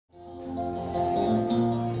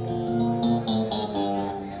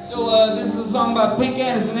song about Pink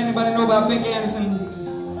Anderson. Anybody know about Pink Anderson?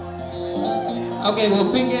 Okay,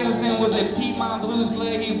 well, Pink Anderson was a Piedmont blues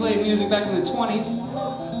player. He played music back in the 20s.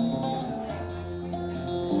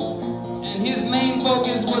 And his main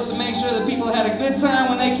focus was to make sure that people had a good time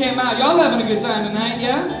when they came out. Y'all having a good time tonight,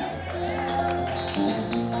 yeah?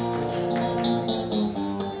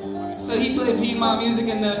 So he played Piedmont music,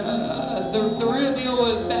 and the real deal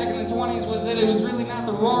with back in the 20s was that it was really not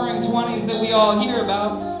the roaring 20s that we all hear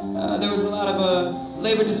about. There was a lot of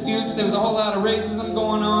labor disputes. There was a whole lot of racism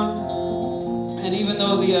going on. And even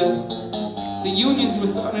though the unions were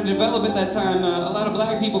starting to develop at that time, a lot of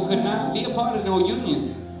black people could not be a part of no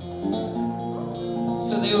union.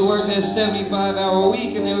 So they would work their 75-hour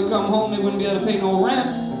week, and they would come home, they wouldn't be able to pay no rent.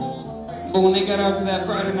 But when they got out to that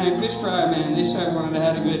Friday night fish fry, man, they sure wanted to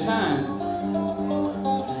have a good time.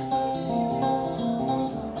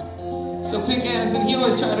 So Pink Anderson, he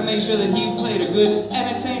always tried to make sure that he played a good,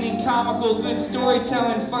 entertaining, comical, good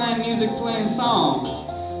storytelling, fine music playing songs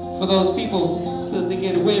for those people so that they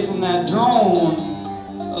get away from that drone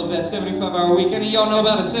of that 75-hour week. Any of y'all know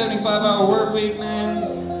about a 75-hour work week, man?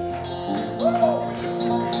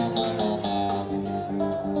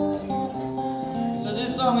 So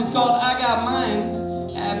this song is called I Got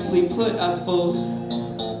Mine, aptly put, I suppose.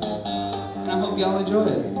 And I hope y'all enjoy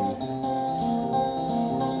it.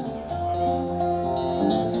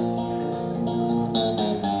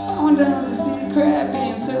 I went down on this big crab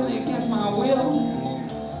game, certainly against my will.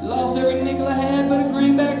 Lost every nickel I had, but a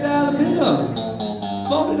greenback dollar bill.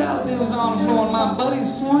 $40 bill was on the floor, and my buddy's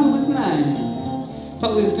point was 9.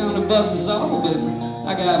 Police come to bust us all, but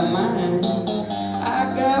I got mine.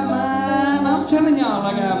 I got mine. I'm telling y'all,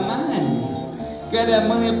 I got mine. Grabbed that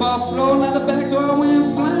money up off the floor, and out the back door I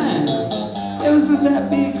went flying. Ever since that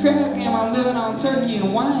big crab game, I'm living on turkey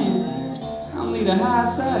and wine. I'm lead a high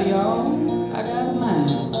side, y'all. I got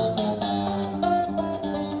mine.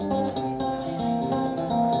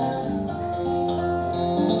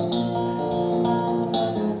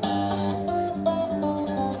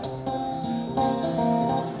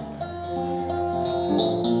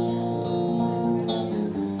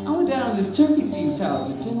 This turkey thief's house,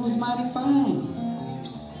 the dinner was mighty fine.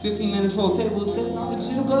 15 minutes before the table was set and all the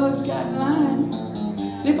jitterbugs got in line.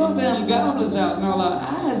 They brought them gobblers out and all our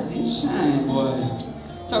eyes did shine, boy.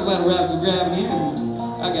 Talk about a rascal grabbing in.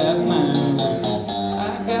 I got mine.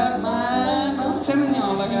 I got mine. I'm telling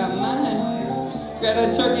y'all, I got mine. Grabbed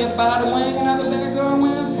that turkey up by the wing and out the back door I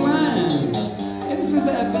went flying. Ever since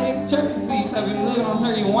that big turkey feast, I've been living on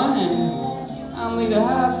turkey wine. I'm lead the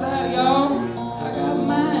high side, y'all. I got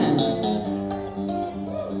mine.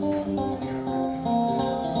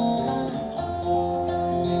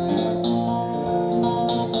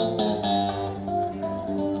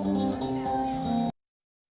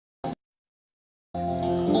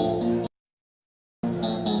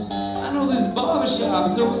 Barbershop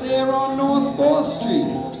is over there on North 4th Street.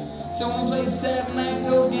 It's the only place Saturday night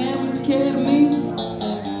those gamblers care to meet.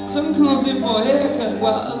 Some comes in for a haircut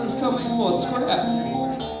while others come in for a scrap.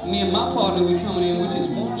 Me and my partner, we coming in, we just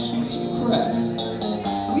want to shoot some craps.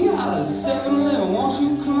 We out of 7-Eleven, won't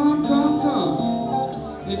you come, come, come.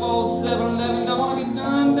 And if old 7-Eleven don't want to be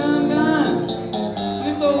done, done, done. And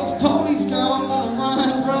if those police come, I'm gonna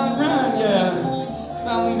run, run, run, yeah. Cause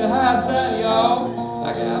I'm lead the high side, y'all.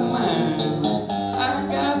 I got mine. I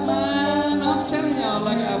got mine. I'm telling y'all,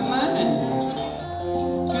 I got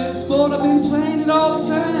mine. Good sport, I've been playing it all the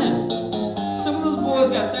time. Some of those boys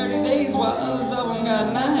got 30 days while others of them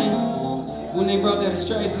got 9. When they brought them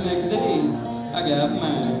stripes the next day, I got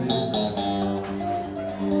mine.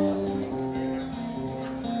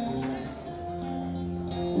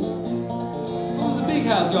 Going to the big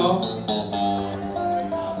house, y'all.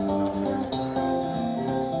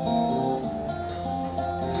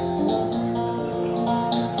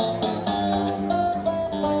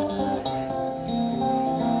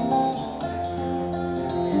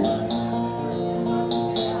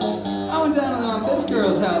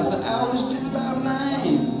 Girl's house, the hour was just about 9.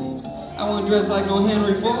 I wasn't dressed like no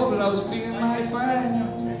Henry Ford, but I was feeling mighty fine.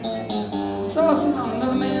 I saw her sitting on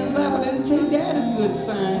another man's lap, I didn't take that as a good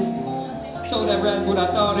sign. Told that rascal what I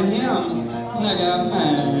thought of him, and I got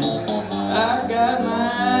mine. I got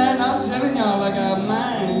mine, I'm telling y'all, I got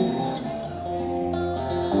mine.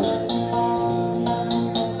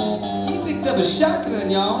 He picked up a shotgun,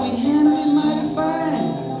 y'all, and he handled it mighty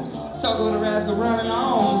fine. Talking with a rascal running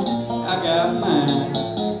on, I got mine.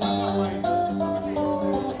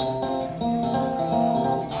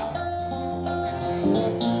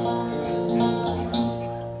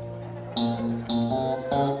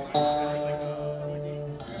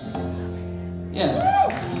 Yeah.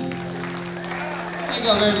 Thank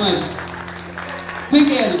y'all very much. Pink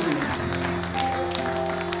Anderson.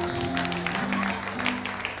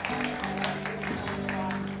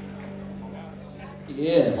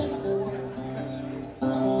 Yeah.